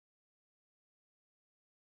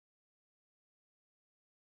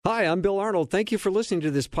Hi, I'm Bill Arnold. Thank you for listening to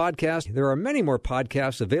this podcast. There are many more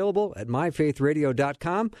podcasts available at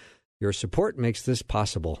myfaithradio.com. Your support makes this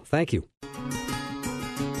possible. Thank you.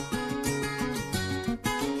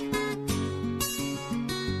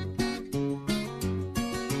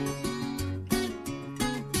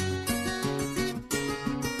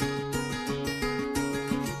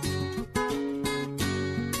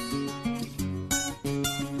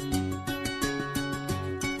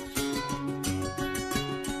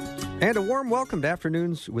 And a warm welcome to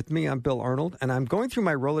Afternoons with me. I'm Bill Arnold, and I'm going through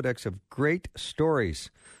my Rolodex of great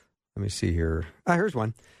stories. Let me see here. Here's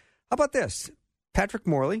one. How about this? Patrick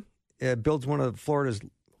Morley builds one of Florida's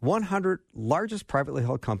 100 largest privately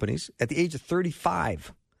held companies at the age of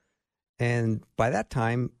 35. And by that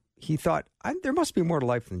time, he thought, there must be more to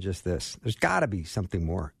life than just this. There's got to be something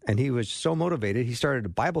more. And he was so motivated, he started a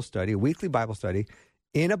Bible study, a weekly Bible study,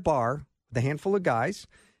 in a bar with a handful of guys.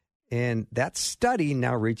 And that study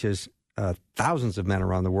now reaches thousands of men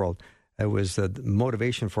around the world. It was the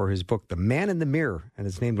motivation for his book, The Man in the Mirror, and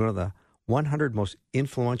it's named one of the 100 most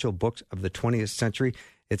influential books of the 20th century.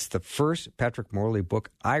 It's the first Patrick Morley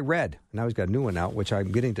book I read. Now he's got a new one out, which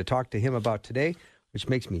I'm getting to talk to him about today, which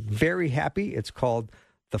makes me very happy. It's called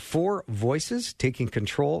The Four Voices, Taking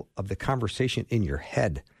Control of the Conversation in Your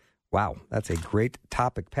Head. Wow, that's a great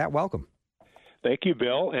topic. Pat, welcome. Thank you,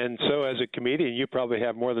 Bill. And so, as a comedian, you probably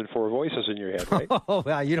have more than four voices in your head, right? Oh,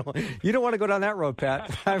 well, you don't want to go down that road, Pat.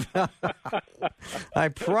 I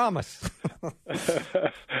promise.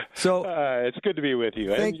 So, it's good to be with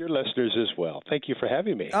you and your listeners as well. Thank you for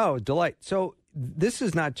having me. Oh, delight. So, this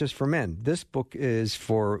is not just for men. This book is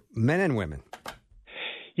for men and women.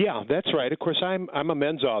 Yeah, that's right. Of course, I'm a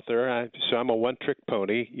men's author, so I'm a one-trick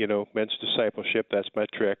pony. You know, men's discipleship, that's my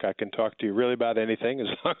trick. I can talk to you really about anything as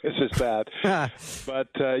long as it's that. But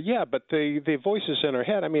the voices in our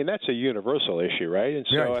head, I mean, that's a universal issue, right? And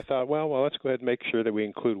so right. I thought, well, let's go ahead and make sure that we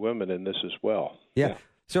include women in this as well. Yeah.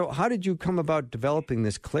 So how did you come about developing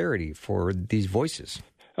this clarity for these voices?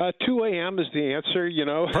 2 a.m. is the answer, you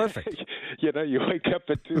know. Perfect. You know, you wake up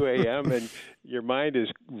at 2 a.m. and your mind is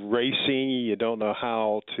racing. You don't know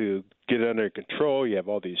how to get under control. You have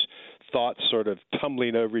all these thoughts sort of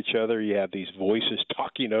tumbling over each other. You have these voices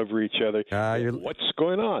talking over each other. What's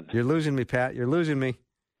going on? You're losing me, Pat. You're losing me.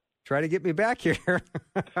 Try to get me back here.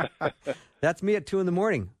 That's me at 2 in the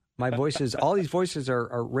morning. My voices, all these voices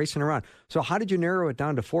are racing around. So how did you narrow it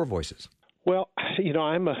down to 4 voices? Well, you know,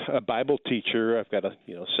 I'm a Bible teacher. I've got a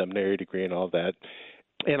seminary degree and all that.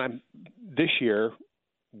 And I'm this year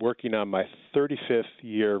working on my 35th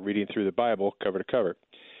year reading through the Bible cover to cover.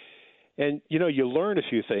 And, you know, you learn a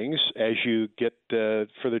few things as you get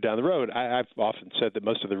further down the road. I've often said that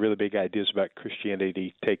most of the really big ideas about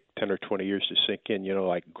Christianity take 10 or 20 years to sink in, you know,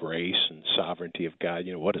 like grace and sovereignty of God.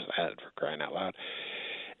 You know, what is that, for crying out loud?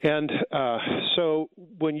 And so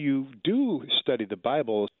when you do study the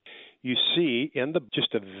Bible, you see in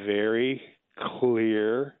just a very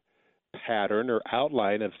clear pattern or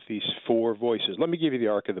outline of these 4 voices. Let me give you the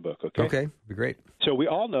arc of the book, okay? Okay, be great. So we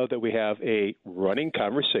all know that we have a running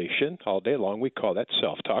conversation all day long. We call that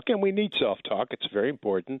self-talk, and we need self-talk. It's very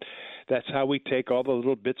important. That's how we take all the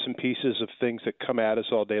little bits and pieces of things that come at us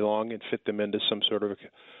all day long and fit them into some sort of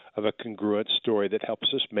a congruent story that helps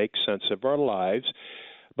us make sense of our lives.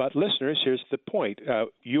 But listeners, here's the point.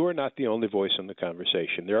 You are not the only voice in the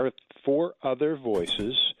conversation. There are 4 other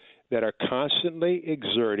voices that are constantly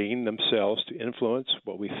exerting themselves to influence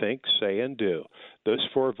what we think, say, and do. Those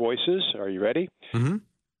 4 voices, are you ready? Mm-hmm.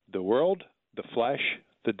 The world, the flesh,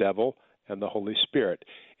 the devil, and the Holy Spirit.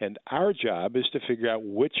 And our job is to figure out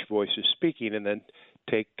which voice is speaking and then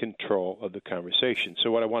take control of the conversation.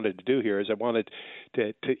 So what I wanted to do here is I wanted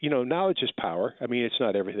to knowledge is power. I mean, it's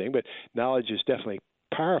not everything, but knowledge is definitely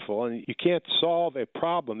powerful, and you can't solve a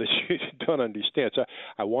problem that you don't understand. So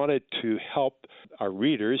I wanted to help our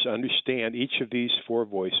readers understand each of these 4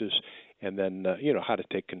 voices and then, how to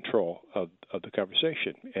take control of the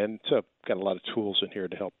conversation. And so I've got a lot of tools in here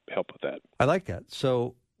to help with that. I like that.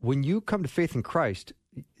 So when you come to faith in Christ,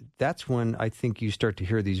 that's when I think you start to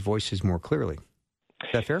hear these voices more clearly. Is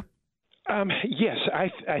that fair? Yes, I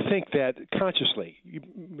think that consciously. You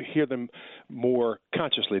hear them more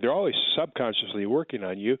consciously. They're always subconsciously working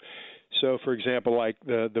on you. So, for example, like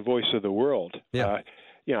the voice of the world. Yeah.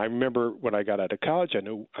 I remember when I got out of college,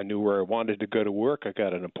 I knew where I wanted to go to work. I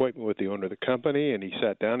got an appointment with the owner of the company, and he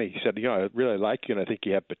sat down and he said, I really like you, and I think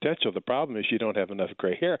you have potential. The problem is you don't have enough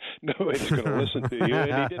gray hair. Nobody's going to listen to you,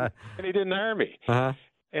 and he didn't hire me. Uh-huh.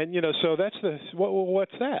 And, so that's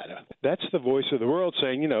what's that? That's the voice of the world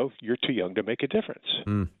saying, you're too young to make a difference.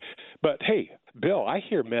 Mm. But, hey, Bill, I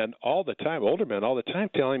hear men all the time, older men all the time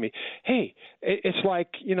telling me, hey, it's like,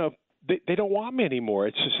 they don't want me anymore.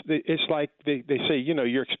 It's like they say,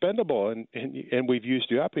 you're expendable and we've used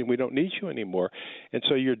you up and we don't need you anymore. And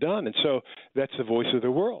so you're done. And so that's the voice of the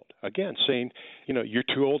world, again, saying, you're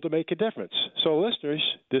too old to make a difference. So listeners,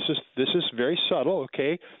 this is very subtle,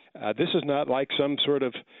 okay? This is not like some sort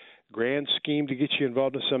of grand scheme to get you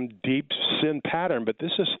involved in some deep sin pattern, but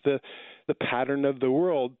this is the pattern of the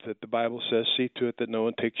world that the Bible says, see to it that no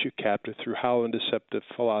one takes you captive through hollow and deceptive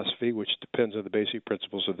philosophy, which depends on the basic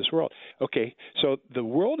principles of this world. Okay, so the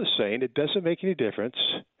world is saying it doesn't make any difference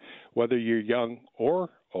whether you're young or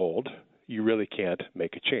old. You really can't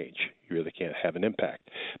make a change. You really can't have an impact.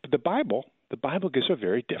 But the Bible gives a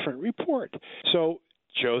very different report. So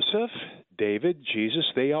Joseph, David, Jesus,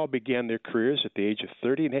 they all began their careers at the age of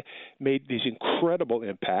 30 and made these incredible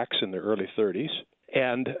impacts in their early 30s.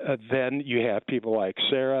 And then you have people like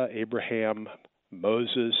Sarah, Abraham,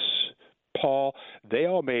 Moses, Paul. They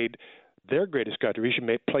all made their greatest contribution,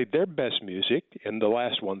 played their best music in the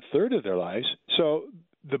last 1/3 of their lives. So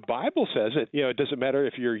the Bible says that, it doesn't matter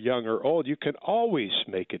if you're young or old, you can always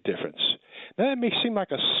make a difference. Now, that may seem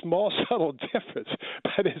like a small, subtle difference,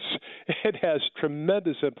 but it has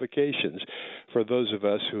tremendous implications for those of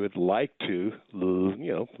us who would like to,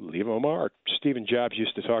 leave a mark. Stephen Jobs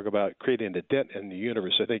used to talk about creating a dent in the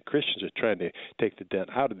universe. I think Christians are trying to take the dent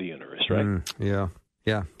out of the universe, right?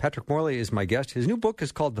 Yeah. Patrick Morley is my guest. His new book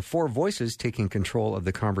is called The Four Voices, Taking Control of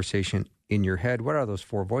the Conversation in Your Head. What are those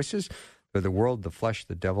four voices? They're the world, the flesh,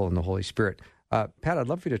 the devil, and the Holy Spirit. Pat, I'd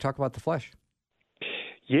love for you to talk about the flesh.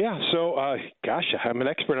 Yeah, so, I'm an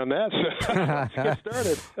expert on that, so let's get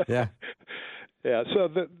started. Yeah, so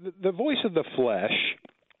the voice of the flesh,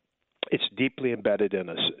 it's deeply embedded in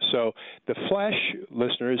us. So the flesh,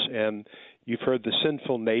 listeners, and you've heard the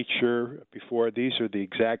sinful nature before, these are the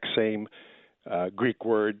exact same Greek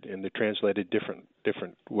word, and they're translated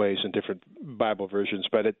different ways in different Bible versions,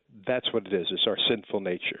 but that's what it is. It's our sinful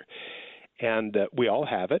nature. And we all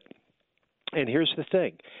have it. And here's the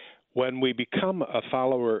thing. When we become a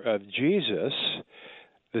follower of Jesus,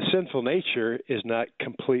 the sinful nature is not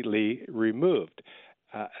completely removed.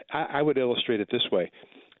 I would illustrate it this way.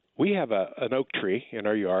 We have an oak tree in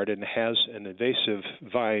our yard, and it has an invasive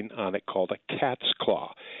vine on it called a cat's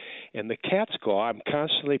claw. And the cat's claw, I'm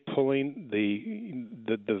constantly pulling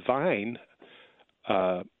the vine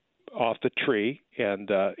off the tree, and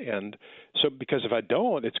so because if I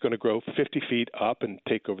don't, it's going to grow 50 feet up and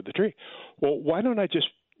take over the tree. Well, why don't I just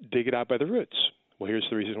dig it out by the roots? Well, here's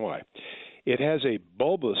the reason why. It has a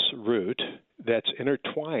bulbous root that's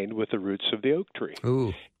intertwined with the roots of the oak tree.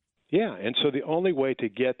 Ooh. Yeah, and so the only way to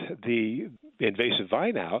get the invasive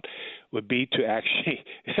vine out would be to actually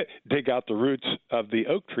dig out the roots of the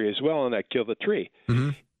oak tree as well, and that kill the tree.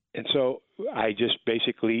 Mm-hmm. And so I just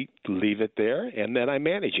basically leave it there, and then I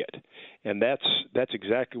manage it. And that's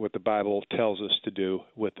exactly what the Bible tells us to do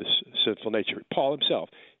with this sinful nature. Paul himself,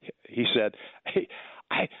 he said, hey,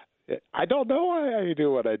 I don't know why I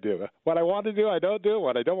do what I do. What I want to do, I don't do.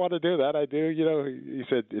 What I don't want to do, that I do. He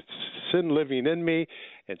said, it's sin living in me.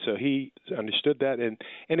 And so he understood that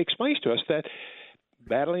and explains to us that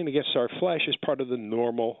battling against our flesh is part of the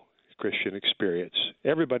normal Christian experience.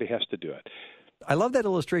 Everybody has to do it. I love that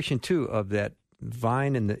illustration, too, of that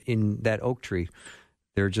vine in that oak tree.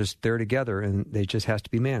 They're just there together, and they just has to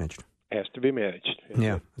be managed. Has to be managed.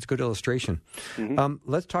 Yeah, that's a good illustration. Mm-hmm.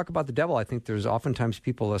 Let's talk about the devil. I think there's oftentimes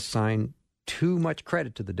people assign too much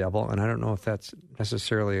credit to the devil, and I don't know if that's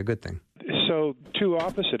necessarily a good thing. So two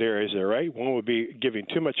opposite areas there, right? One would be giving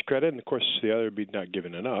too much credit, and of course the other would be not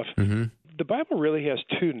giving enough. Mm-hmm. The Bible really has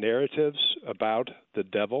two narratives about the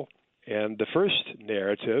devil. And the first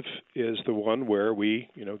narrative is the one where we,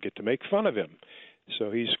 get to make fun of him. So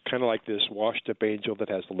he's kind of like this washed-up angel that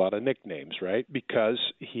has a lot of nicknames, right? Because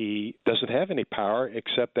he doesn't have any power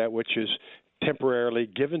except that which is temporarily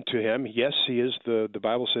given to him. Yes, he is the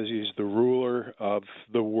Bible says he's the ruler of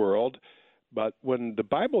the world. But when the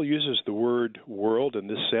Bible uses the word world in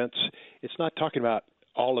this sense, it's not talking about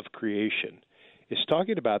all of creation. It's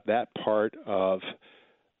talking about that part of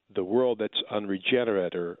the world that's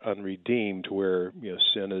unregenerate or unredeemed, where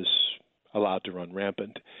sin is allowed to run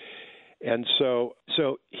rampant. And so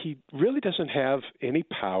he really doesn't have any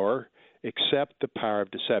power except the power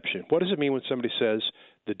of deception. What does it mean when somebody says,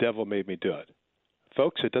 the devil made me do it?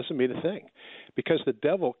 Folks, it doesn't mean a thing, because the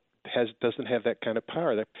devil doesn't have that kind of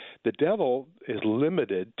power. The devil is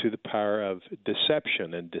limited to the power of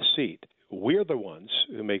deception and deceit. We're the ones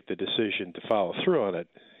who make the decision to follow through on it.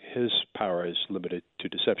 his power is limited to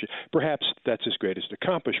deception. Perhaps that's his greatest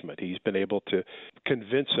accomplishment. He's been able to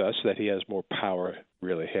convince us that he has more power than he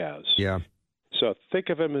really has. Yeah. So think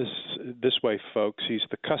of him as this way, folks. He's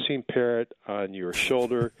the cussing parrot on your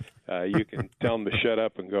shoulder. You can tell him to shut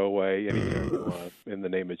up and go away anytime you want in the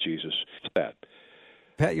name of Jesus. It's that.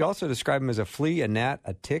 Pat, you also describe him as a flea, a gnat,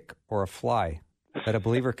 a tick, or a fly that a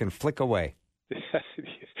believer can flick away.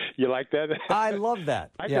 You like that? I love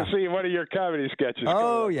that. I can see one of your comedy sketches.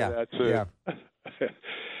 Oh, yeah. Yeah.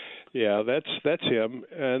 Yeah, that's him,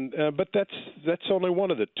 and but that's only one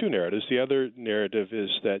of the two narratives. The other narrative is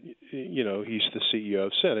that he's the CEO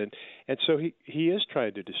of sin, and so he is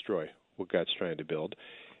trying to destroy what God's trying to build,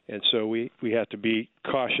 and so we have to be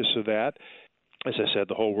cautious of that. As I said,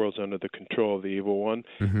 the whole world's under the control of the evil one.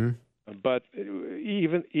 Mm-hmm. But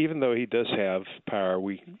even though he does have power,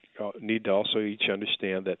 we need to also each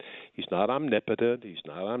understand that he's not omnipotent, he's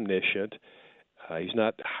not omniscient, he's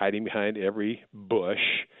not hiding behind every bush.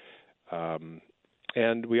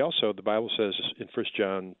 And we also, the Bible says in 1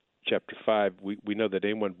 John chapter 5, we know that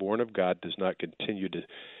anyone born of God does not continue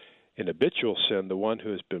in habitual sin. The one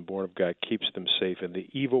who has been born of God keeps them safe, and the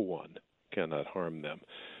evil one cannot harm them.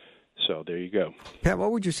 So there you go. Pat,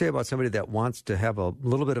 what would you say about somebody that wants to have a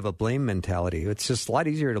little bit of a blame mentality? It's just a lot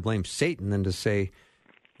easier to blame Satan than to say,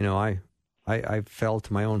 I fell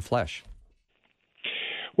to my own flesh.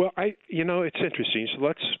 Well, it's interesting.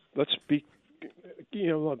 So let's be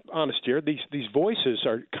honest here. These voices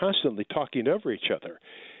are constantly talking over each other.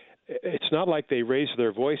 It's not like they raise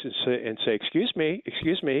their voice and say, excuse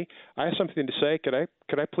me, I have something to say. Could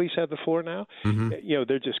I please have the floor now? Mm-hmm.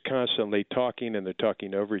 They're just constantly talking, and they're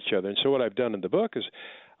talking over each other. And so what I've done in the book is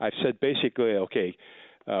I've said basically, okay,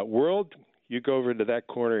 world, you go over to that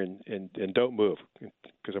corner and don't move,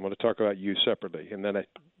 because I'm going to talk about you separately. And then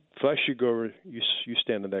flesh, you go over, you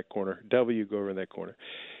stand in that corner. Devil, you go over in that corner.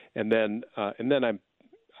 And then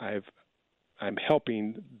I'm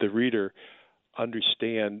helping the reader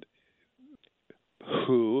understand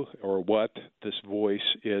who or what this voice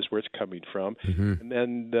is, where it's coming from, mm-hmm. and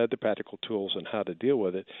then the practical tools and how to deal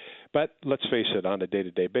with it. But let's face it, on a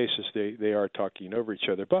day-to-day basis, they are talking over each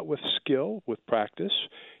other. But with skill, with practice,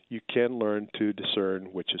 you can learn to discern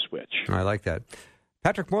which is which. I like that.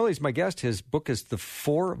 Patrick Morley is my guest. His book is The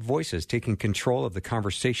Four Voices, Taking Control of the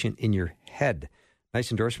Conversation in Your Head.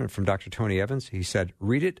 Nice endorsement from Dr. Tony Evans. He said,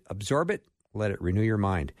 read it, absorb it, let it renew your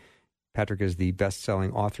mind. Patrick is the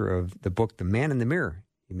best-selling author of the book, The Man in the Mirror.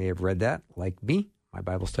 You may have read that, like me. My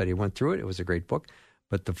Bible study went through it. It was a great book.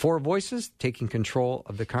 But The Four Voices, Taking Control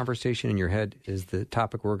of the Conversation in Your Head, is the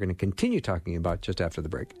topic we're going to continue talking about just after the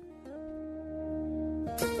break.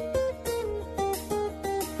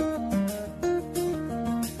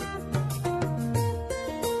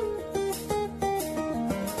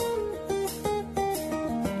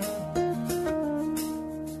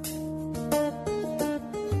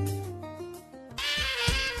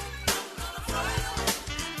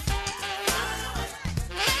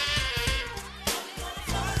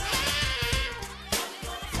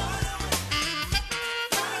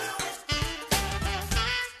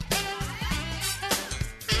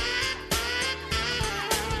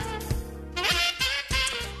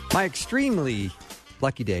 My extremely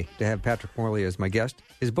lucky day to have Patrick Morley as my guest.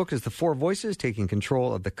 His book is The Four Voices, Taking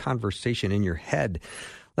Control of the Conversation in Your Head.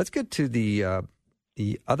 Let's get to the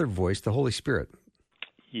other voice, the Holy Spirit.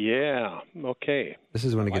 Yeah, okay. This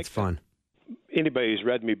is when it gets fun. Anybody who's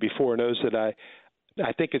read me before knows that I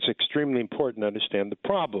think it's extremely important to understand the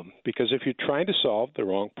problem, because if you're trying to solve the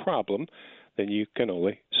wrong problem, then you can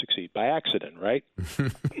only succeed by accident, right?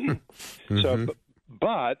 Mm-hmm. So,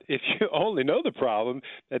 but if you only know the problem,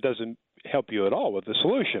 that doesn't help you at all with the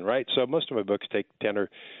solution, right? So most of my books take 10 or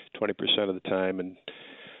 20% of the time and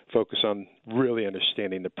focus on really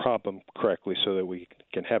understanding the problem correctly so that we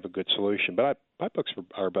can have a good solution. But my books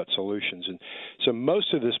are about solutions. And so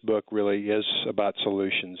most of this book really is about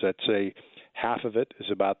solutions. I'd say half of it is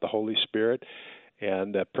about the Holy Spirit,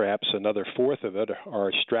 and perhaps another fourth of it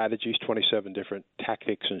are strategies, 27 different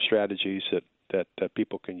tactics and strategies that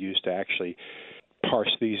people can use to actually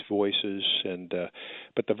parse these voices. And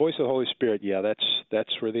but the voice of the Holy Spirit, yeah, that's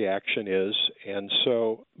where the action is. And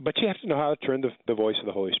so, but you have to know how to turn the voice of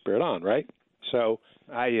the Holy Spirit on, right? So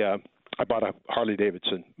I bought a Harley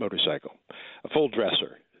Davidson motorcycle, a full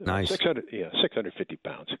dresser. Nice. 650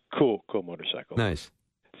 pounds. Cool motorcycle. Nice.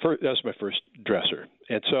 That was my first dresser.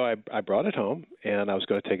 And so I brought it home, and I was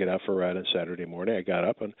going to take it out for a ride on Saturday morning. I got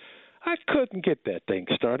up, and I couldn't get that thing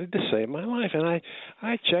started to save my life. And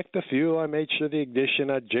I checked the fuel. I made sure the ignition,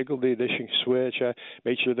 I jiggled the ignition switch. I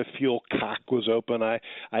made sure the fuel cock was open. I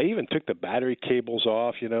even took the battery cables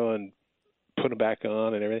off, and put them back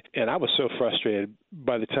on and everything. And I was so frustrated.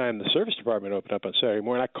 By the time the service department opened up on Saturday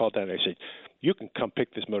morning, I called down and I said, "You can come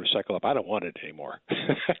pick this motorcycle up. I don't want it anymore,"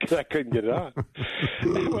 because I couldn't get it on.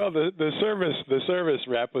 Well, the service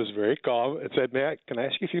rep was very calm and said, "Can I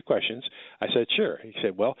ask you a few questions?" I said, "Sure." He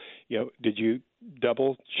said, "Well, did you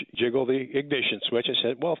double jiggle the ignition switch?" I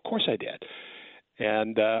said, "Well, of course I did."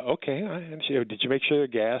 And okay, and she said, "Did you make sure the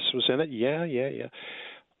gas was in it?" Yeah.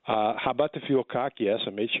 How about the fuel cock? Yes, I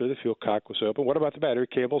made sure the fuel cock was open. What about the battery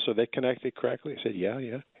cables? Are they connected correctly? I said, yeah.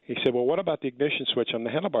 He said, well, what about the ignition switch on the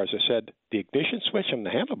handlebars? I said, the ignition switch on the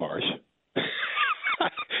handlebars?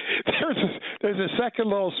 There's a second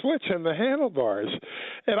little switch on the handlebars,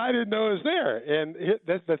 and I didn't know it was there. And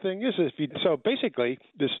the thing is, so basically,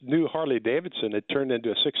 this new Harley Davidson had turned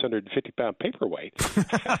into a 650-pound paperweight.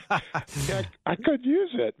 I couldn't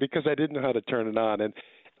use it because I didn't know how to turn it on. And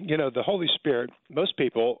the Holy Spirit, most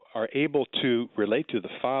people are able to relate to the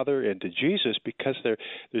Father and to Jesus because there's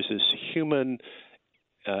this human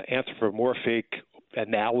anthropomorphic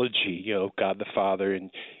analogy, God the Father and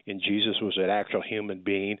Jesus was an actual human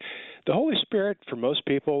being. The Holy Spirit, for most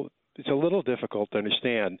people, it's a little difficult to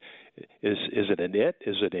understand. Is it an it?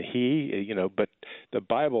 Is it a he? But the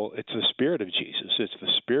Bible, it's the Spirit of Jesus. It's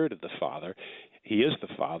the Spirit of the Father. He is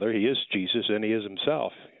the Father. He is Jesus, and he is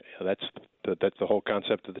himself. That's the whole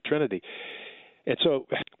concept of the Trinity. And so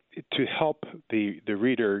to help the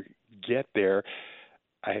reader get there,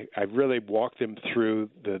 I really walked them through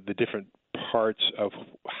the different parts of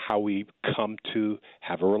how we come to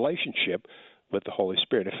have a relationship with the Holy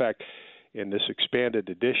Spirit. In fact, in this expanded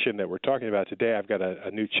edition that we're talking about today, I've got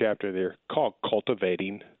a new chapter there called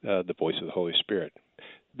Cultivating the Voice of the Holy Spirit.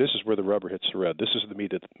 This is where the rubber hits the road. This is the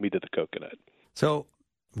meat of the coconut. So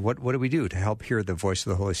what do we do to help hear the voice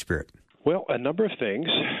of the Holy Spirit? Well, a number of things.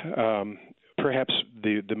 Perhaps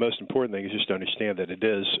the most important thing is just to understand that it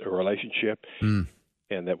is a relationship,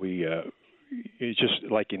 and that we it's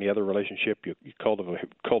just like any other relationship. You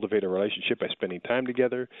cultivate a relationship by spending time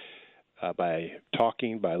together, by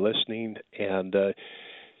talking, by listening, and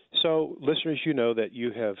so listeners, that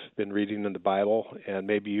you have been reading in the Bible, and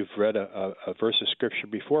maybe you've read a verse of Scripture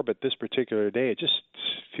before, but this particular day, it just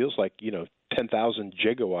feels like 10,000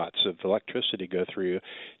 gigawatts of electricity go through you,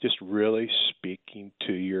 just really speaking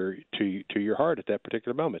to your heart at that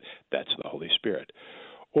particular moment. That's the Holy Spirit.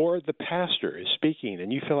 Or the pastor is speaking,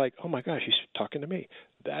 and you feel like, oh my gosh, he's talking to me.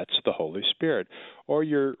 That's the Holy Spirit. Or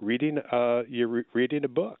you're reading a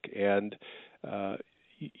book, and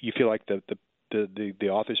you feel like the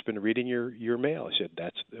author's been reading your mail. I said,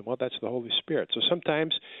 that's the Holy Spirit. So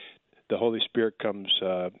sometimes the Holy Spirit comes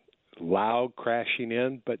loud, crashing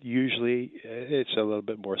in, but usually it's a little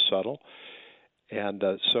bit more subtle. And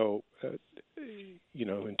so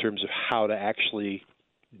in terms of how to actually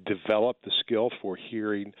develop the skill for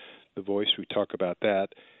hearing the voice, we talk about that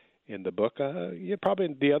in the book.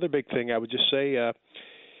 Probably the other big thing I would just say,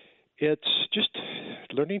 it's just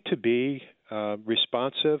learning to be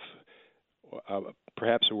responsive.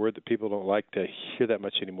 Perhaps a word that people don't like to hear that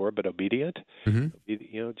much anymore, but obedient.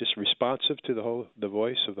 Mm-hmm. Just responsive to the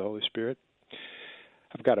voice of the Holy Spirit.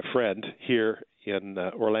 I've got a friend here in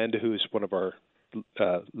Orlando who's one of our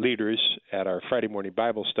leaders at our Friday morning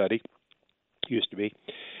Bible study. Used to be,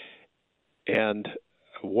 and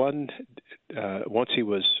once he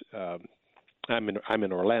was. I'm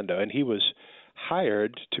in Orlando, and he was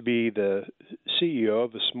hired to be the CEO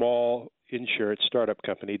of a small insurance startup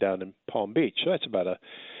company down in Palm Beach. So that's about a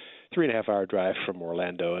 3.5-hour drive from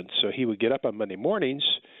Orlando. And so he would get up on Monday mornings,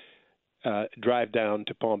 drive down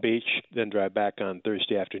to Palm Beach, then drive back on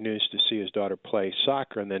Thursday afternoons to see his daughter play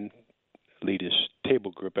soccer, and then lead his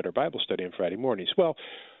table group at our Bible study on Friday mornings. Well,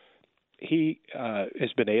 he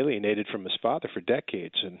has been alienated from his father for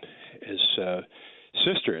decades, and his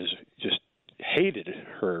sister has just hated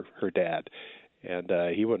her dad, and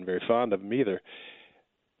he wasn't very fond of him either.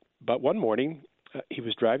 But one morning, he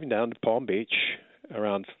was driving down to Palm Beach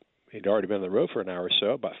around, he'd already been on the road for an hour or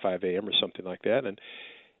so, about 5 a.m. or something like that,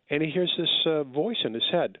 and he hears this voice in his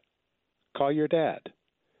head, "Call your dad."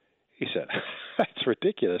 He said, "That's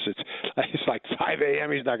ridiculous. It's like 5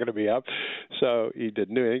 a.m. He's not going to be up." So he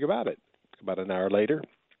didn't do anything about it. About an hour later,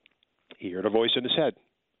 he heard a voice in his head,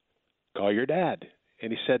 "Call your dad."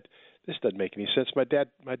 And he said, "This doesn't make any sense. My dad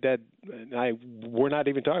and I, we're not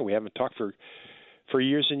even talking. We haven't talked for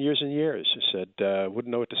years and years and years." He said,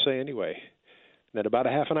 "Wouldn't know what to say anyway." And then about a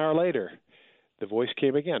half an hour later, the voice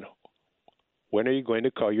came again. "When are you going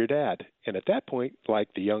to call your dad?" And at that point,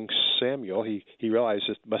 like the young Samuel, he realized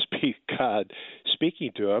it must be God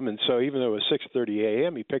speaking to him. And so even though it was 6:30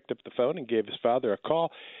 a.m., he picked up the phone and gave his father a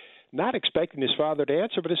call, not expecting his father to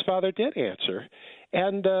answer, but his father did answer.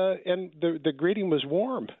 and the greeting was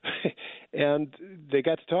warm, and they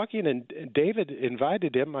got to talking. And David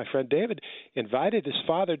invited him. My friend David invited his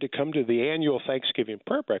father to come to the annual Thanksgiving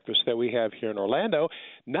prayer breakfast that we have here in Orlando,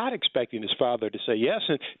 not expecting his father to say yes.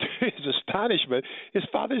 And to his astonishment, his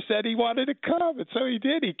father said he wanted to come, and so he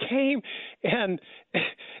did. He came, and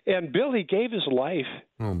Billy gave his life.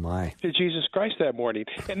 Oh my! To Jesus Christ that morning.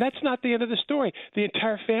 And that's not the end of the story. The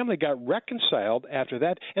entire family got reconciled after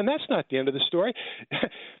that, and that's not the end of the story.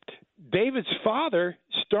 David's father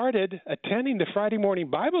started attending the Friday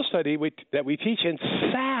morning Bible study that we teach and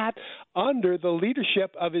sat under the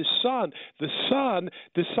leadership of his son. The son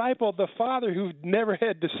discipled the father who never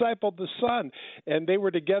had discipled the son, and they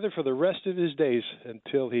were together for the rest of his days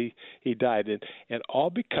until he died. And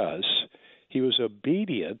all because he was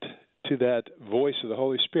obedient to that voice of the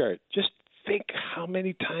Holy Spirit. Just think how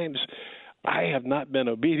many times I have not been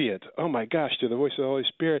obedient, oh my gosh, to the voice of the Holy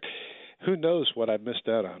Spirit. Who knows what I've missed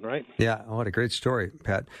out on, right? Yeah, what a great story,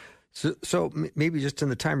 Pat. So maybe just in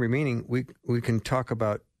the time remaining, we can talk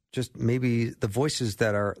about just maybe the voices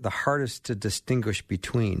that are the hardest to distinguish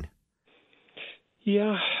between.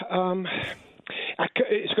 Yeah,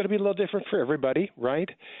 it's going to be a little different for everybody, right?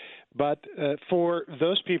 But for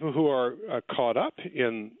those people who are caught up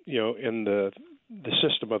in the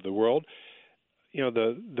system of the world,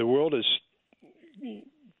 the world is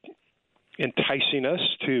enticing us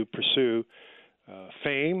to pursue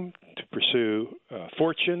fame, to pursue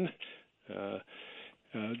fortune.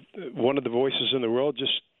 One of the voices in the world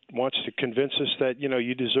just wants to convince us that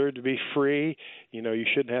you deserve to be free. You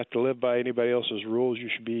shouldn't have to live by anybody else's rules. You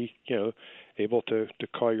should be able to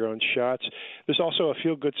call your own shots. There's also a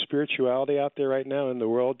feel-good spirituality out there right now in the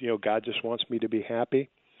world. God just wants me to be happy.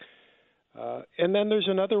 And then there's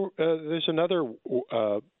another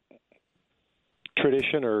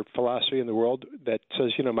tradition or philosophy in the world that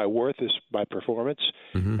says, my worth is my performance.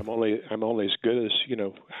 Mm-hmm. I'm only as good as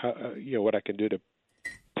what I can do to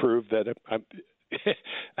prove that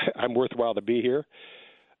I'm worthwhile to be here.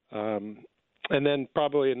 And then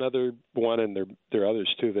probably another one, and there are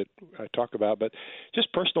others too that I talk about, but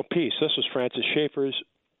just personal peace. This was Francis Schaeffer's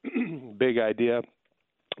big idea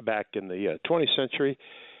back in the 20th century,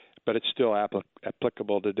 but it's still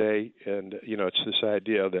applicable today. And, it's this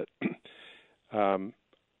idea that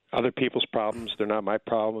other people's problems, they're not my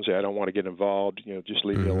problems. I don't want to get involved. Just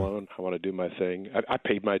leave me alone. I want to do my thing. I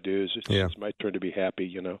paid my dues. It's my turn to be happy,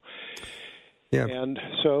 Yeah. And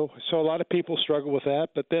so a lot of people struggle with that,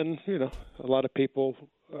 but then, a lot of people,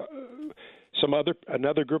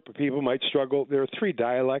 another group of people might struggle. There are three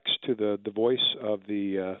dialects to the voice of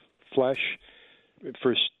the flesh.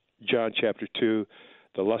 First John chapter 2,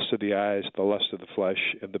 the lust of the eyes, the lust of the flesh,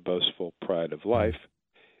 and the boastful pride of life.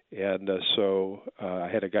 And so I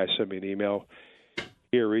had a guy send me an email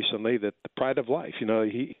here recently that the pride of life,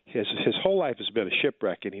 his whole life has been a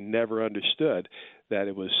shipwreck, and he never understood that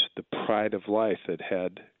it was the pride of life that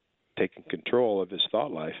had taken control of his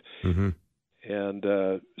thought life. Mm-hmm. And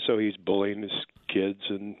so he's bullying his kids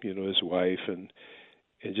and, his wife, and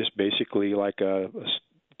just basically like a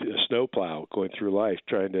snowplow going through life,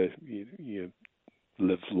 trying to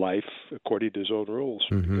live life according to his own rules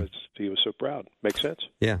because he was so proud. Makes sense?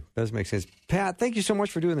 Yeah, does make sense. Pat, thank you so much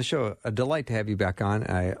for doing the show. A delight to have you back on.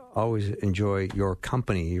 I always enjoy your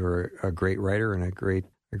company. You're a great writer and a great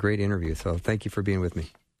interview. So thank you for being with me.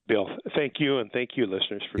 Bill, thank you, and thank you,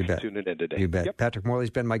 listeners, for tuning in today. You bet. Yep. Patrick Morley's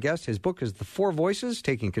been my guest. His book is The Four Voices,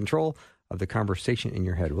 Taking Control of the Conversation in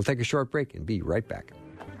Your Head. We'll take a short break and be right back.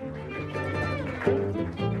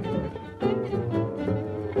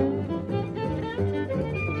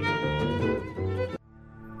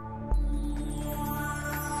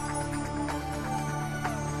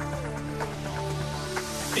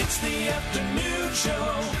 It's the afternoon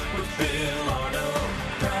show with Bill Arnold.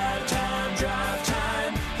 Drive time, drive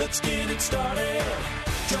time. Let's get it started.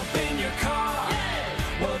 Jump in your car.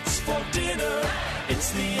 Yeah. What's for dinner?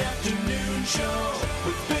 It's the afternoon show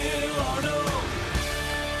with Bill Arnold.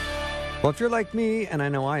 Well, if you're like me, and I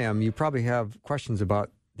know I am, you probably have questions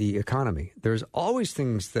about the economy. There's always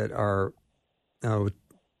things that are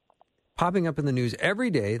popping up in the news every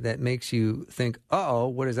day that makes you think, uh-oh,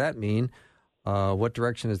 what does that mean? What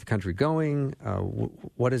direction is the country going?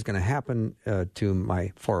 What is going to happen to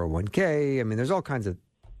my 401k? I mean, there's all kinds of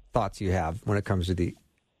thoughts you have when it comes to the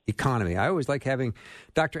economy. I always like having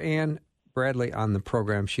Dr. Ann Bradley on the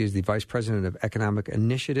program. She is the Vice President of Economic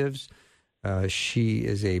Initiatives. She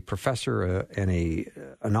is a professor and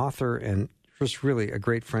an author, and just really a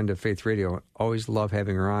great friend of Faith Radio. Always love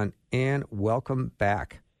having her on. Ann, welcome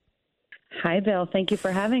back. Hi, Bill. Thank you for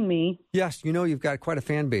having me. Yes, you've got quite a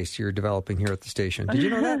fan base you're developing here at the station. Did you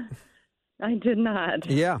know that? I did not.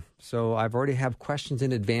 Yeah, so I've already have questions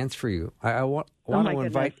in advance for you. I want to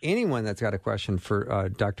invite anyone that's got a question for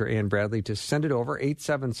Dr. Ann Bradley to send it over,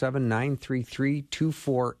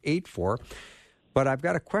 877-933-2484. But I've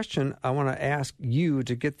got a question I want to ask you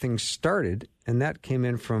to get things started, and that came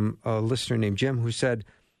in from a listener named Jim who said,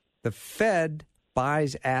 the Fed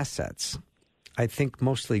buys assets, I think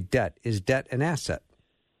mostly debt. Is debt an asset?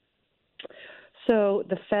 So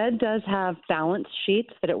the Fed does have balance sheets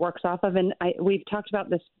that it works off of, and we've talked about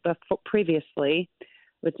this previously.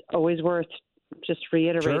 It's always worth just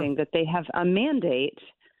reiterating that they have a mandate.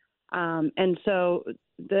 And so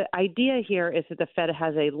the idea here is that the Fed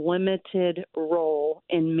has a limited role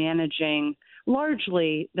in managing,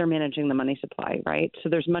 largely they're managing the money supply, right? So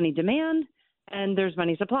there's money demand and there's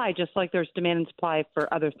money supply, just like there's demand and supply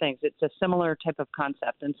for other things. It's a similar type of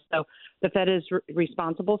concept. And so the Fed is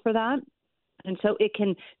responsible for that. And so it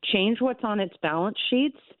can change what's on its balance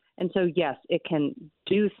sheets. And so, yes, it can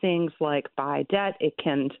do things like buy debt. It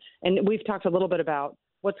can, and we've talked a little bit about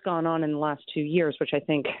what's gone on in the last 2 years, which I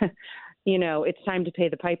think, it's time to pay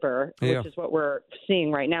the piper, which is what we're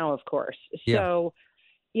seeing right now, of course. Yeah. So,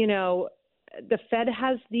 the Fed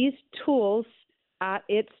has these tools at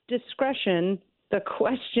its discretion. The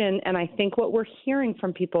question, and I think what we're hearing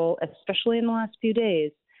from people, especially in the last few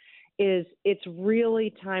days, is it's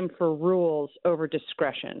really time for rules over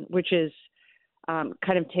discretion, which is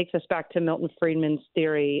kind of takes us back to Milton Friedman's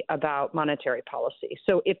theory about monetary policy.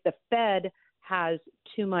 So if the Fed has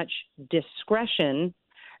too much discretion,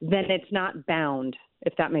 then it's not bound,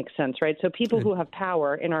 if that makes sense, right? So people who have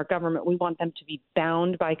power in our government, we want them to be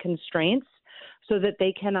bound by constraints so that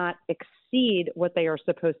they cannot exceed what they are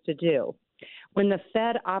supposed to do. When the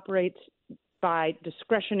Fed operates by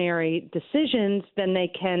discretionary decisions, then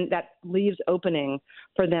that leaves opening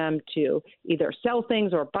for them to either sell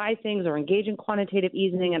things or buy things or engage in quantitative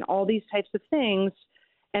easing and all these types of things.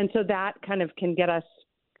 And so that kind of can get us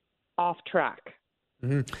off track.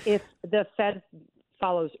 Mm-hmm. If the Fed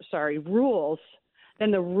follows, rules,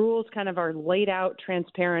 then the rules kind of are laid out,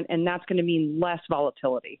 transparent, and that's going to mean less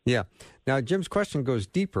volatility. Yeah. Now, Jim's question goes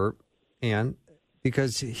deeper, Ann,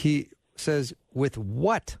 because he says, with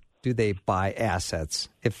what do they buy assets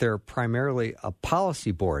if they're primarily a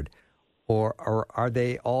policy board, or are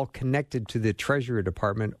they all connected to the Treasury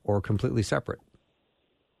Department or completely separate?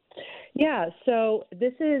 Yeah, so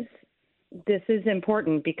this is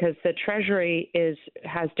important because the Treasury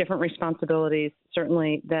has different responsibilities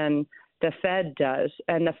certainly than the Fed does,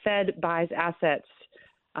 and the Fed buys assets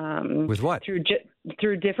with what through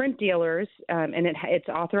different dealers, and it's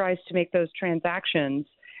authorized to make those transactions.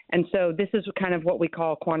 And so this is kind of what we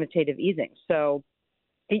call quantitative easing. So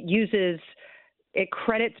it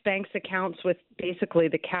credits banks' accounts with basically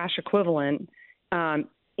the cash equivalent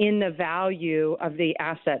in the value of the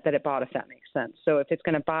asset that it bought, if that makes sense. So if it's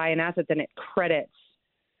going to buy an asset, then it credits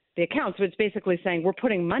the account. So it's basically saying we're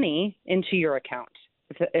putting money into your account.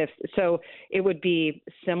 So it would be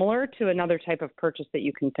similar to another type of purchase that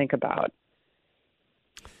you can think about.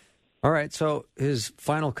 All right. So his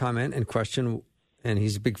final comment and question, and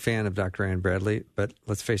he's a big fan of Dr. Ann Bradley, but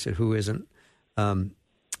let's face it, who isn't?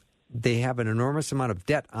 They have an enormous amount of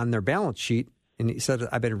debt on their balance sheet, and he said,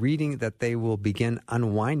 I've been reading that they will begin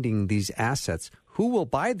unwinding these assets. Who will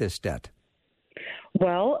buy this debt?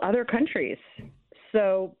 Well, other countries.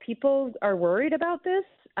 So people are worried about this.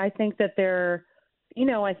 I think that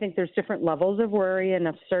I think there's different levels of worry, and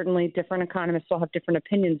certainly different economists will have different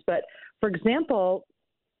opinions. But, for example,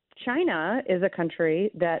 China is a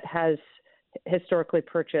country that has historically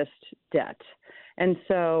purchased debt. And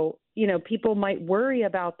so, people might worry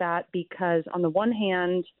about that because on the one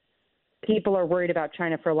hand, people are worried about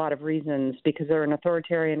China for a lot of reasons because they're an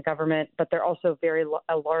authoritarian government, but they're also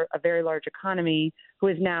a very large economy who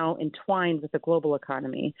is now entwined with the global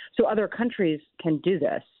economy. So other countries can do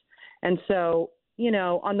this. And so,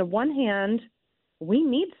 on the one hand, we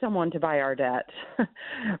need someone to buy our debt,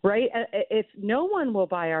 right? If no one will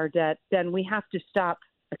buy our debt, then we have to stop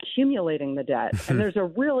accumulating the debt. And there's a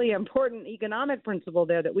really important economic principle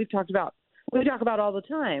there that we talk about all the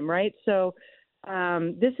time, right? So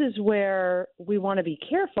this is where we want to be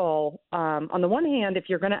careful. On the one hand, if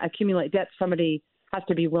you're going to accumulate debt, somebody has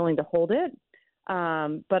to be willing to hold it.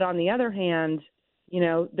 But on the other hand,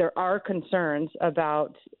 there are concerns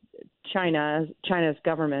about China's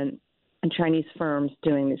government and Chinese firms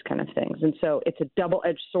doing these kind of things. And so it's a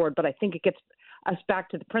double-edged sword, but I think it gets us back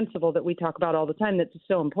to the principle that we talk about all the time that's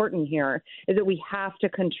so important here, is that we have to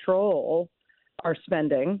control our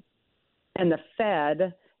spending, and the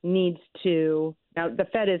Fed needs to – now, the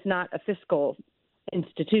Fed is not a fiscal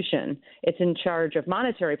institution. It's in charge of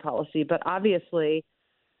monetary policy, but obviously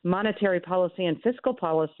monetary policy and fiscal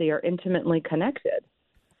policy are intimately connected.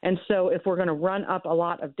 And so if we're going to run up a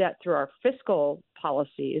lot of debt through our fiscal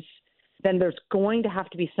policies, then there's going to have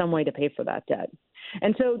to be some way to pay for that debt.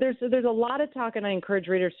 And so there's a lot of talk, and I encourage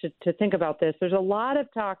readers to think about this. There's a lot of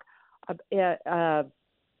talk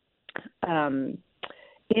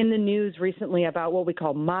in the news recently about what we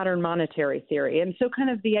call modern monetary theory. And so kind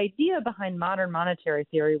of the idea behind modern monetary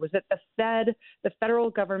theory was that the federal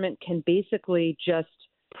government can basically just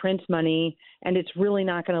print money, and it's really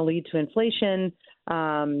not going to lead to inflation.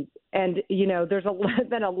 And, you know, there's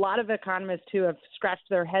been a lot of economists who have scratched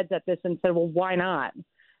their heads at this and said, well, why not?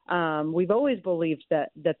 We've always believed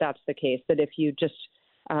that that's the case, that if you just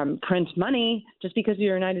print money, just because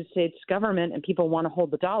you're the United States government and people want to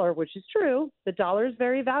hold the dollar, which is true, the dollar is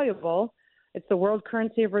very valuable. It's the world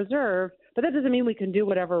currency of reserve, but that doesn't mean we can do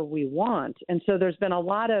whatever we want. And so there's been a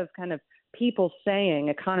lot of kind of people saying,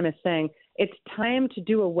 economists saying, it's time to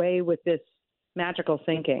do away with this magical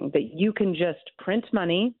thinking that you can just print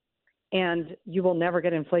money and you will never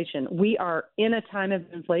get inflation. We are in a time of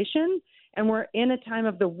inflation, and we're in a time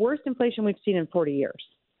of the worst inflation we've seen in 40 years.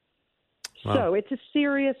 Wow. So it's a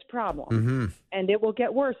serious problem, and it will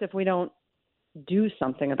get worse if we don't do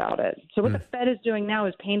something about it. So what the Fed is doing now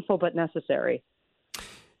is painful but necessary.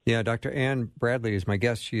 Yeah, Dr. Ann Bradley is my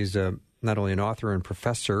guest. She's not only an author and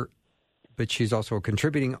professor, but she's also a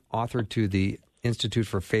contributing author to the Institute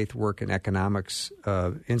for Faith, Work, and Economics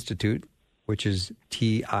Institute, which is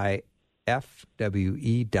TIFWE.org.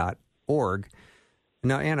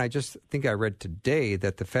 Now, Ann, I just think I read today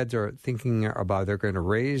that the Feds are thinking about they're going to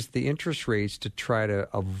raise the interest rates to try to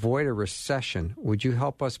avoid a recession. Would you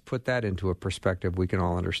help us put that into a perspective we can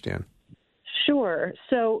all understand? Sure.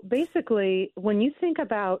 So basically, when you think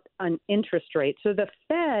about an interest rate, so the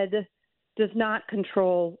Fed does not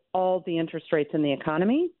control all the interest rates in the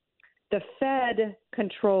economy. The Fed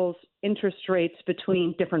controls interest rates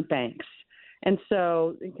between different banks. And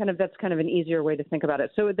so that's kind of an easier way to think about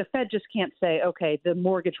it. So the Fed just can't say, okay, the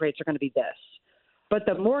mortgage rates are going to be this. But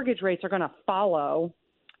the mortgage rates are going to follow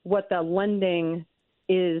what the lending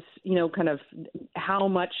is, you know, kind of how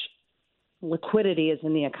much liquidity is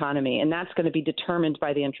in the economy. And that's going to be determined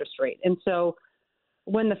by the interest rate. And so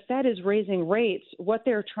when the Fed is raising rates, what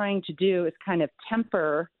they're trying to do is kind of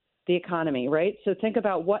temper the economy, right? So think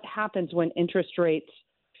about what happens when interest rates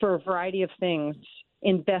for a variety of things,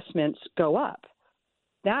 investments go up.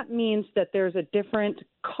 That means that there's a different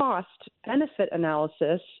cost-benefit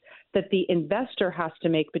analysis that the investor has to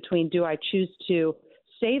make between, do I choose to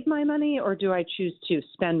save my money or do I choose to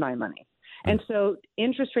spend my money? And so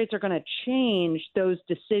interest rates are going to change those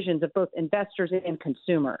decisions of both investors and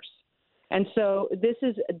consumers. And so this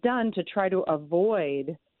is done to try to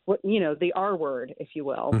avoid what, you know, the R word, if you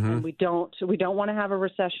will. And we don't want to have a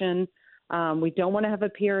recession. We don't want to have a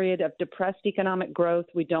period of depressed economic growth.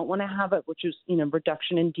 We don't want to have it, which is, you know,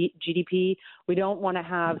 reduction in GDP. We don't want to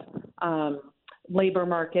have labor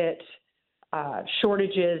market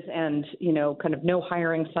shortages and, you know, kind of no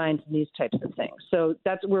hiring signs and these types of things. So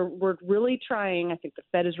that's we're really trying. I think the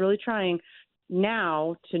Fed is really trying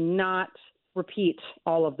now to not repeat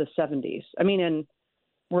all of the 70s. I mean, and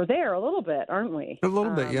we're there a little bit, aren't we? A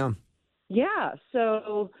little bit, yeah. Yeah.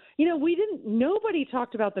 So, you know, nobody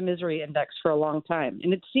talked about the misery index for a long time.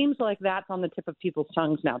 And it seems like that's on the tip of people's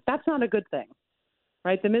tongues now. That's not a good thing,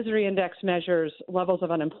 right? The misery index measures levels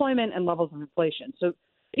of unemployment and levels of inflation. So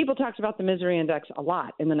people talked about the misery index a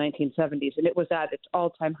lot in the 1970s, and it was at its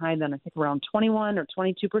all-time high then, I think around 21 or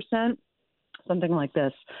 22%. Something like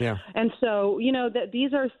this. Yeah. And so, you know,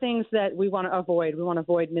 these are things that we want to avoid. We want to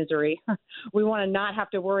avoid misery. We want to not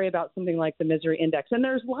have to worry about something like the misery index. And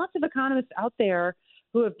there's lots of economists out there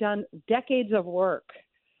who have done decades of work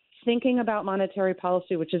thinking about monetary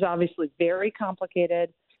policy, which is obviously very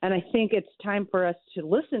complicated. And I think it's time for us to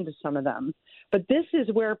listen to some of them. But this is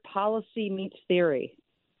where policy meets theory.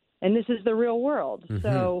 And this is the real world.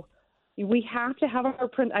 So we have to have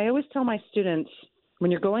our I always tell my students, when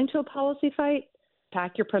you're going to a policy fight,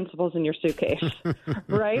 pack your principles in your suitcase,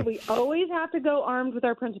 right? We always have to go armed with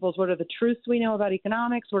our principles. What are the truths we know about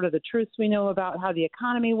economics? What are the truths we know about how the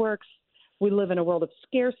economy works? We live in a world of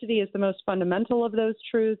scarcity is the most fundamental of those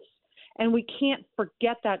truths. And we can't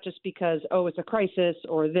forget that just because, it's a crisis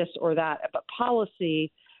or this or that. But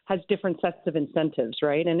policy has different sets of incentives,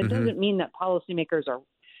 right? And it doesn't mean that policymakers are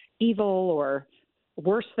evil or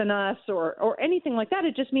worse than us or anything like that.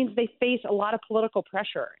 It just means they face a lot of political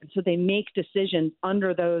pressure. And so they make decisions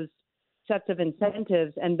under those sets of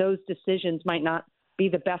incentives, and those decisions might not be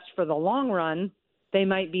the best for the long run. They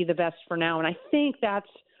might be the best for now. And I think that's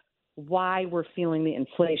why we're feeling the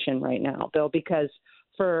inflation right now, Bill, because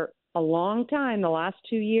for a long time, the last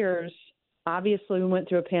 2 years. Obviously, we went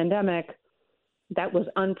through a pandemic that was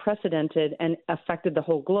unprecedented and affected the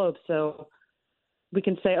whole globe. So we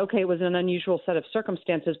can say, okay, it was an unusual set of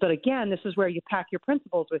circumstances. But again, this is where you pack your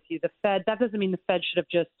principles with you. The Fed, that doesn't mean the Fed should have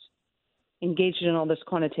just engaged in all this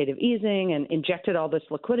quantitative easing and injected all this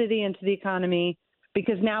liquidity into the economy,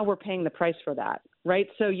 because now we're paying the price for that, right?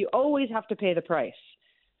 So you always have to pay the price.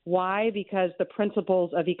 Why? Because the principles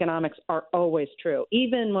of economics are always true,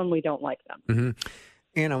 even when we don't like them. Mm-hmm.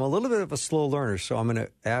 And I'm a little bit of a slow learner, so I'm going to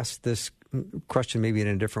ask this question maybe in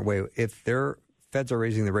a different way. If their Feds are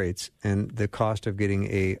raising the rates and the cost of getting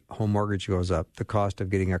a home mortgage goes up, the cost of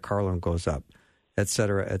getting a car loan goes up, et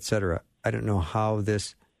cetera, I don't know how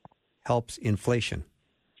this helps inflation.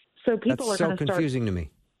 So people That's are so confusing to me.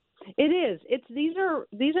 It is. These are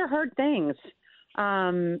hard things,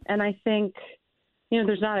 and I think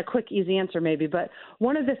there's not a quick, easy answer maybe, but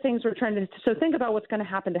one of the things we're trying to think about what's going to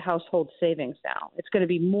happen to household savings now. It's going to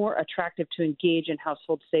be more attractive to engage in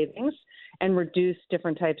household savings and reduce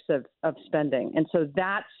different types of spending, and so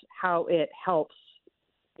that's how it helps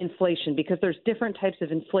inflation, because there's different types of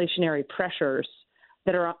inflationary pressures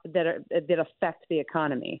that affect the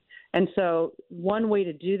economy. And so one way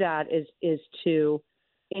to do that is to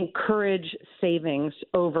encourage savings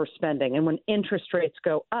over spending. And when interest rates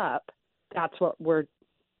go up, that's what we're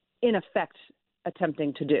in effect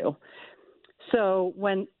attempting to do. So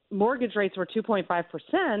when mortgage rates were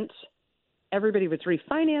 2.5%, everybody was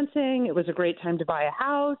refinancing. It was a great time to buy a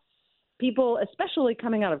house. People, especially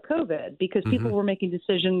coming out of COVID, because people were making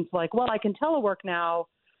decisions like, well, I can telework now,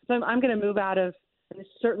 so I'm going to move out of. And this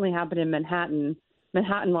certainly happened in Manhattan.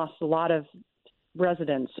 Manhattan lost a lot of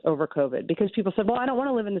residents over COVID because people said, well, I don't want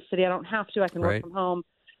to live in the city. I don't have to. I can work from home.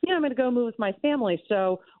 I'm going to go move with my family.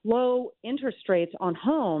 So low interest rates on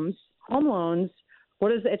home loans,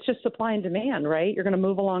 it's just supply and demand, right? You're going to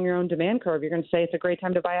move along your own demand curve. You're going to say it's a great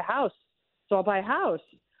time to buy a house, so I'll buy a house.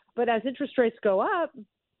 But as interest rates go up,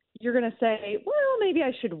 you're going to say, well, maybe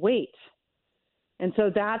I should wait. And so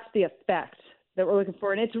that's the effect that we're looking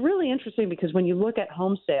for. And it's really interesting because when you look at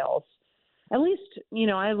home sales, at least,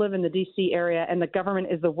 I live in the D.C. area, and the government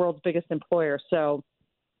is the world's biggest employer. So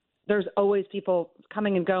there's always people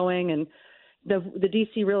coming and going, and the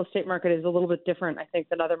D.C. real estate market is a little bit different, I think,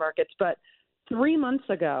 than other markets. But 3 months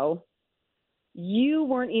ago, you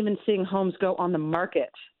weren't even seeing homes go on the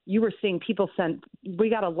market. You were seeing people we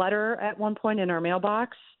got a letter at one point in our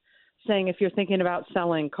mailbox saying, if you're thinking about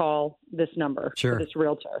selling, call this number, sure, this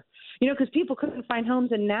realtor. Because people couldn't find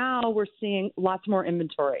homes, and now we're seeing lots more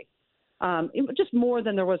inventory. Just more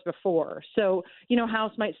than there was before. So,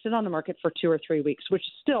 house might sit on the market for 2 or 3 weeks, which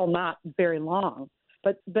is still not very long,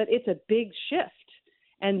 but it's a big shift.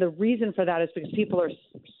 And the reason for that is because people are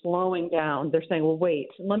slowing down. They're saying, well, wait,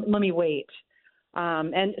 let me wait.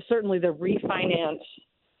 And certainly the refinance,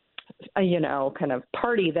 kind of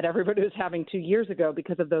party that everybody was having 2 years ago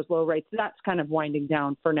because of those low rates, that's kind of winding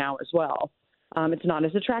down for now as well. It's not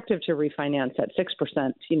as attractive to refinance at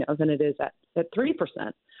 6%, than it is at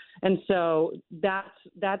 3%. And so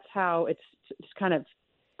that's how it's kind of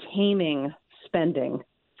taming spending,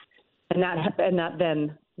 and that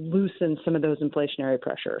then loosens some of those inflationary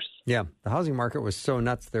pressures. Yeah, the housing market was so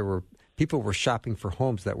nuts. People were shopping for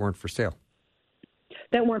homes that weren't for sale.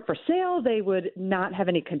 They would not have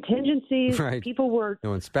any contingencies. Right. People were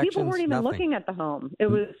no inspections. People weren't even looking at the home.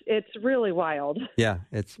 It's really wild. Yeah,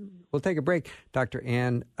 we'll take a break. Dr.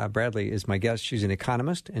 Ann Bradley is my guest. She's an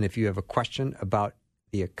economist, and if you have a question about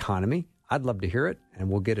the economy, I'd love to hear it, and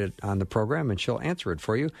we'll get it on the program, and she'll answer it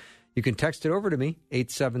for you. You can text it over to me,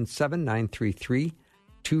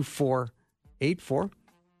 877-933-2484.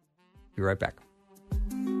 Be right back.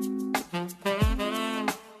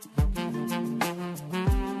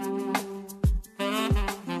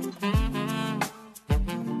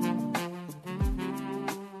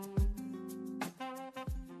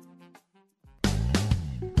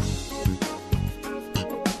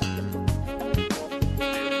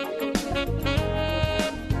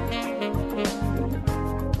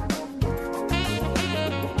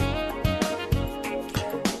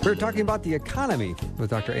 We're talking about the economy with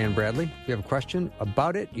Dr. Ann Bradley. If you have a question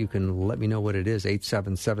about it, you can let me know what it is,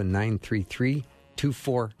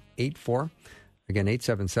 877-933-2484. Again,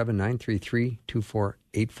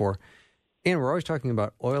 877-933-2484. And we're always talking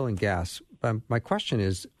about oil and gas. My question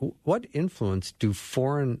is, what influence do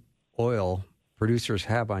foreign oil producers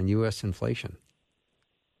have on U.S. inflation?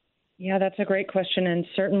 Yeah, that's a great question, and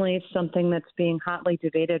certainly something that's being hotly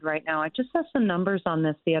debated right now. I just saw some numbers on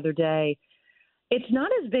this the other day. It's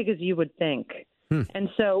not as big as you would think. And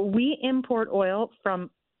so we import oil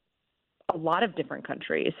from a lot of different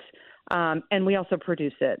countries, and we also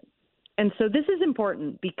produce it. And so this is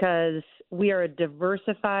important because we are a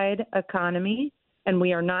diversified economy and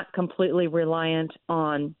we are not completely reliant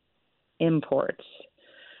on imports.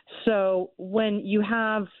 So when you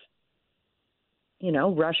have,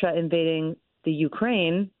 Russia invading the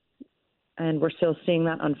Ukraine, and we're still seeing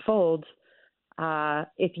that unfold,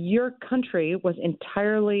 if your country was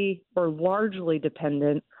entirely or largely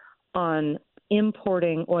dependent on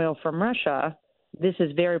importing oil from Russia, this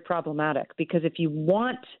is very problematic, because if you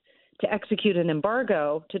want to execute an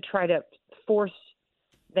embargo to try to force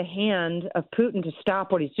the hand of Putin to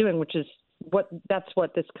stop what he's doing, which is that's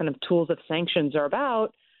what this kind of tools of sanctions are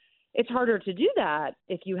about, it's harder to do that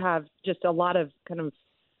if you have just a lot of kind of,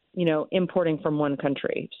 importing from one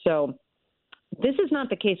country. So this is not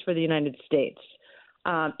the case for the United States.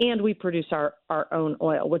 And we produce our own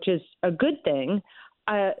oil, which is a good thing.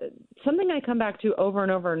 Something I come back to over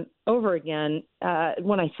and over and over again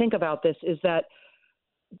when I think about this is that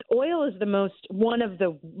oil is one of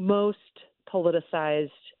the most politicized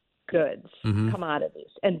goods, commodities.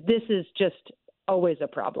 And this is just always a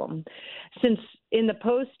problem. Since in the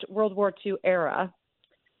post-World War II era,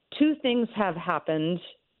 two things have happened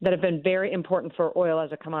that have been very important for oil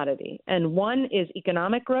as a commodity. And one is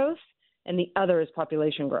economic growth, and the other is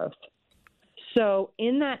population growth. So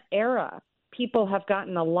in that era, people have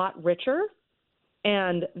gotten a lot richer,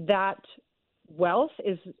 and that wealth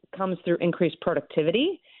comes through increased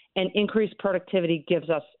productivity, and increased productivity gives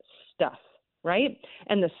us stuff, right?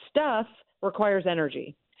 And the stuff requires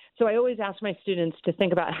energy. So I always ask my students to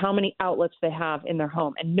think about how many outlets they have in their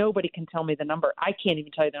home, and nobody can tell me the number. I can't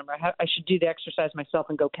even tell you the number. I should do the exercise myself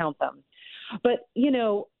and go count them. But,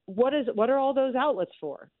 what are all those outlets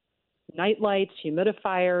for? Night lights,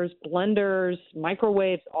 humidifiers, blenders,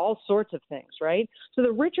 microwaves, all sorts of things, right? So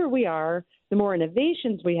the richer we are, the more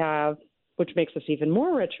innovations we have, which makes us even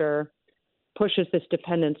more richer, pushes this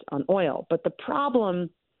dependence on oil. But the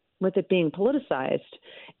problem with it being politicized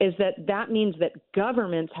is that means that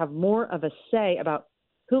governments have more of a say about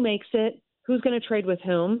who makes it, who's going to trade with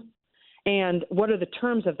whom, and what are the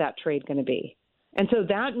terms of that trade going to be. And so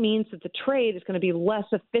that means that the trade is going to be less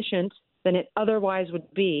efficient than it otherwise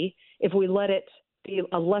would be if we let it be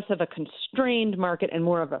a less of a constrained market and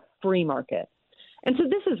more of a free market. And so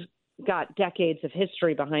this has got decades of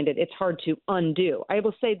history behind it. It's hard to undo. I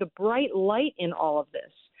will say the bright light in all of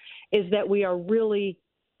this is that we are really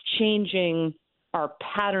changing our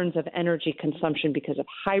patterns of energy consumption because of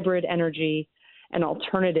hybrid energy and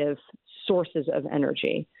alternative sources of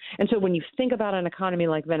energy. And so when you think about an economy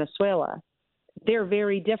like Venezuela, they're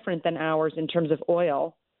very different than ours in terms of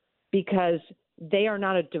oil because they are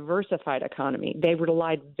not a diversified economy. They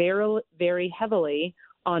relied very, very heavily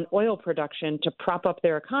on oil production to prop up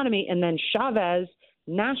their economy, and then Chavez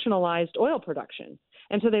nationalized oil production.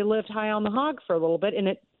 And so they lived high on the hog for a little bit, and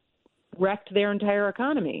it wrecked their entire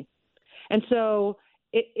economy. And so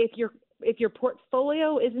if your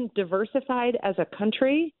portfolio isn't diversified as a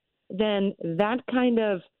country, then that kind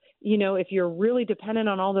of, if you're really dependent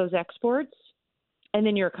on all those exports and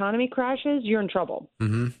then your economy crashes, you're in trouble.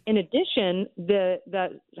 Mm-hmm. In addition, the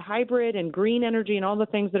hybrid and green energy and all the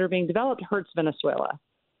things that are being developed hurts Venezuela.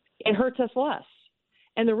 It hurts us less.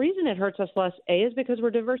 And the reason it hurts us less, A, is because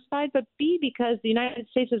we're diversified, but B, because the United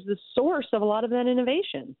States is the source of a lot of that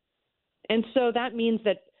innovation. And so that means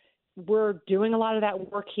that we're doing a lot of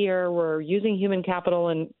that work here. We're using human capital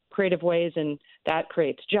in creative ways, and that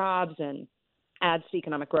creates jobs and adds to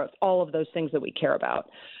economic growth, all of those things that we care about.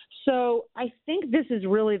 So I think this is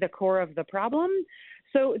really the core of the problem.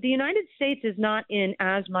 So the United States is not in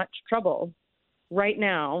as much trouble right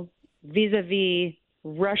now vis-a-vis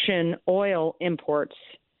Russian oil imports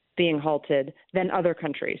being halted than other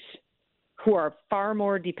countries who are far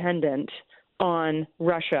more dependent on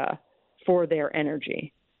Russia for their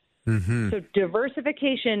energy. Mm-hmm. So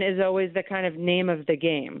diversification is always the kind of name of the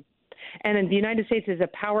game. And the United States is a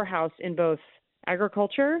powerhouse in both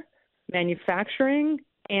agriculture, manufacturing,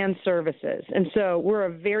 and services. And so we're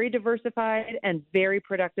a very diversified and very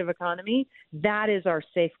productive economy. That is our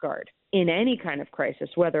safeguard in any kind of crisis,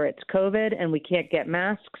 whether it's COVID and we can't get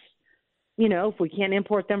masks, if we can't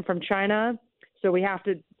import them from China, so we have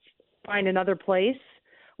to find another place.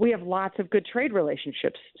 We have lots of good trade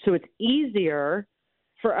relationships. So it's easier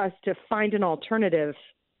for us to find an alternative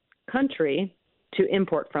country to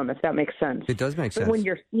import from, if that makes sense. It does make sense. But when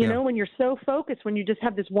you're, when you're so focused, when you just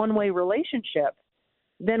have this one-way relationship,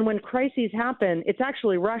 then when crises happen, it's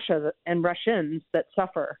actually Russia and Russians that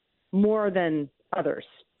suffer more than others.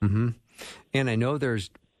 Mm-hmm. And I know there's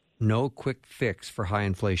no quick fix for high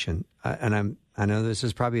inflation. I know this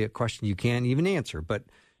is probably a question you can't even answer, but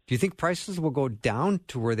do you think prices will go down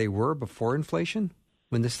to where they were before inflation?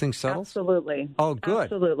 when this thing settles? Absolutely. Oh, good.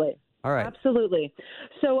 Absolutely. All right. Absolutely.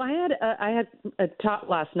 So I had a talk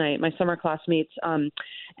last night. My summer class meets,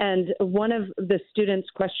 and one of the students'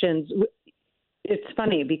 questions. It's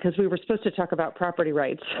funny because we were supposed to talk about property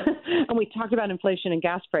rights, and we talked about inflation and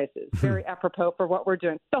gas prices. Very apropos for what we're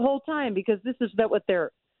doing the whole time, because this is what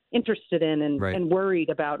they're interested in and worried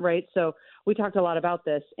about, right? So we talked a lot about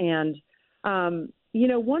this, and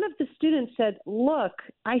one of the students said, "Look,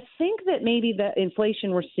 I think that maybe the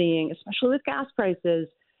inflation we're seeing, especially with gas prices,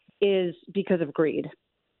 is because of greed."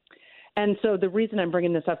 And so the reason I'm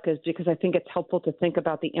bringing this up is because I think it's helpful to think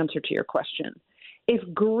about the answer to your question. If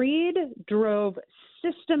greed drove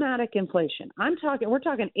systematic inflation, we're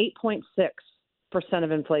talking 8.6%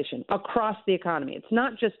 of inflation across the economy. It's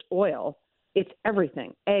not just oil, it's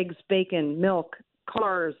everything. Eggs, bacon, milk,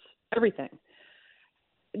 cars, everything.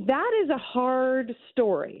 That is a hard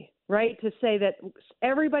story, right? To say that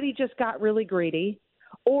everybody just got really greedy,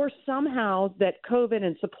 or somehow that COVID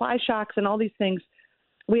and supply shocks and all these things,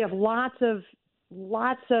 we have lots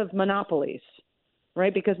of monopolies,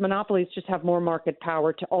 right? Because monopolies just have more market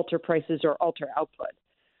power to alter prices or alter output.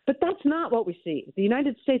 But that's not what we see. The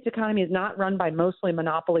United States economy is not run by mostly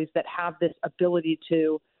monopolies that have this ability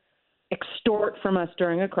to extort from us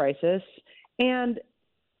during a crisis. And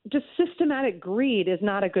just systematic greed is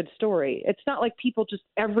not a good story. It's not like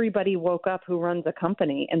everybody woke up who runs a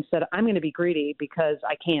company and said, I'm going to be greedy because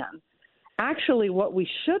I can. Actually, what we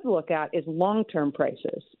should look at is long-term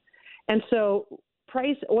prices. And so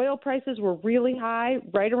oil prices were really high,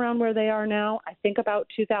 right around where they are now, I think about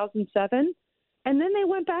 2007. And then they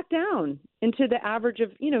went back down into the average of,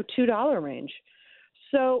 $2 range.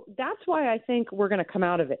 So that's why I think we're going to come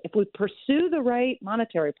out of it. If we pursue the right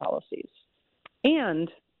monetary policies, and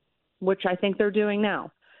which I think they're doing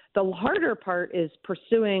now, the harder part is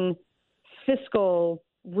pursuing fiscal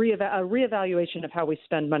reevaluation of how we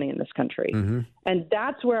spend money in this country. Mm-hmm. And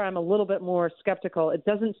that's where I'm a little bit more skeptical. It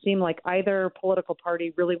doesn't seem like either political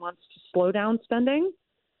party really wants to slow down spending.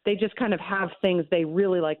 They just kind of have things they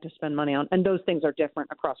really like to spend money on, and those things are different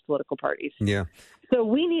across political parties. Yeah. So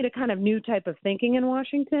we need a kind of new type of thinking in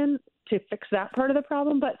Washington to fix that part of the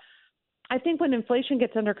problem. But I think when inflation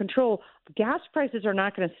gets under control, gas prices are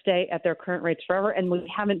not going to stay at their current rates forever, and we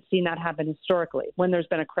haven't seen that happen historically. When there's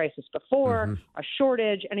been a crisis before, a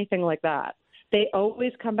shortage, anything like that, they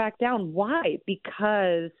always come back down. Why?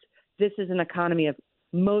 Because this is an economy of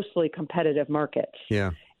mostly competitive markets.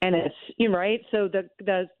 Yeah. And it's right. So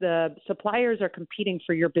the suppliers are competing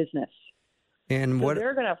for your business, and so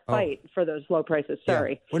they're going to fight for those low prices.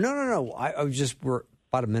 Sorry. Yeah. Well, no. We're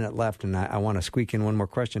about a minute left, and I want to squeak in one more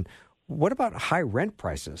question. What about high rent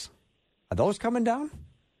prices? Are those coming down?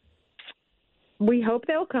 We hope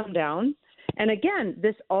they'll come down. And again,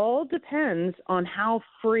 this all depends on how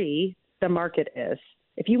free the market is.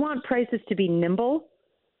 If you want prices to be nimble,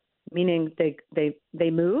 meaning they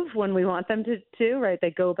move when we want them to, right?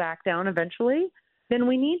 They go back down eventually, then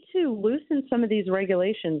we need to loosen some of these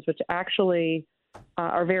regulations, which actually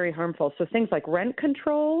are very harmful. So things like rent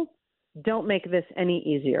control don't make this any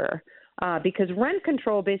easier. Because rent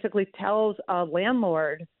control basically tells a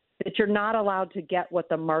landlord that you're not allowed to get what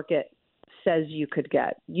the market says you could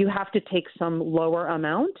get. You have to take some lower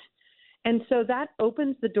amount. And so that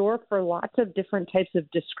opens the door for lots of different types of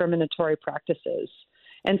discriminatory practices.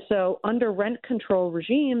 And so under rent control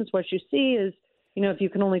regimes, what you see is, if you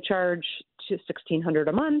can only charge $1,600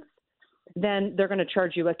 a month, then they're going to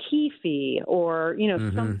charge you a key fee or,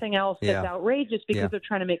 something else that's outrageous because they're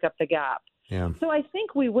trying to make up the gap. Yeah. So I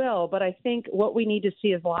think we will, but I think what we need to see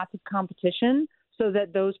is lots of competition so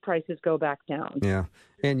that those prices go back down. Yeah.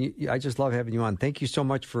 And I just love having you on. Thank you so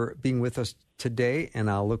much for being with us today,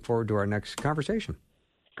 and I'll look forward to our next conversation.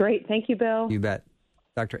 Great. Thank you, Bill. You bet.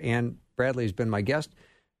 Dr. Ann Bradley has been my guest,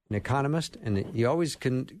 an economist, and you always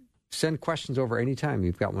can send questions over anytime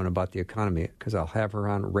you've got one about the economy because I'll have her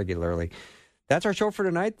on regularly. That's our show for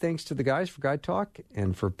tonight. Thanks to the guys for Guide Talk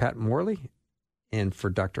and for Pat Morley. And for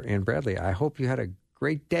Dr. Ann Bradley, I hope you had a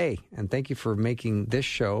great day, and thank you for making this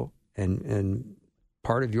show and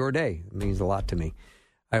part of your day. It means a lot to me.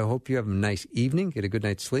 I hope you have a nice evening, get a good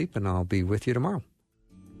night's sleep, and I'll be with you tomorrow.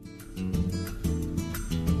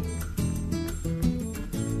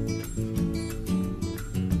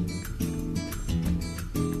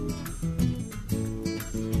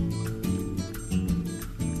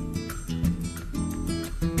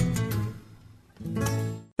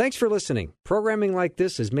 Thanks for listening. Programming like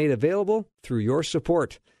this is made available through your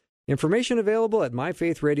support. Information available at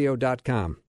myfaithradio.com.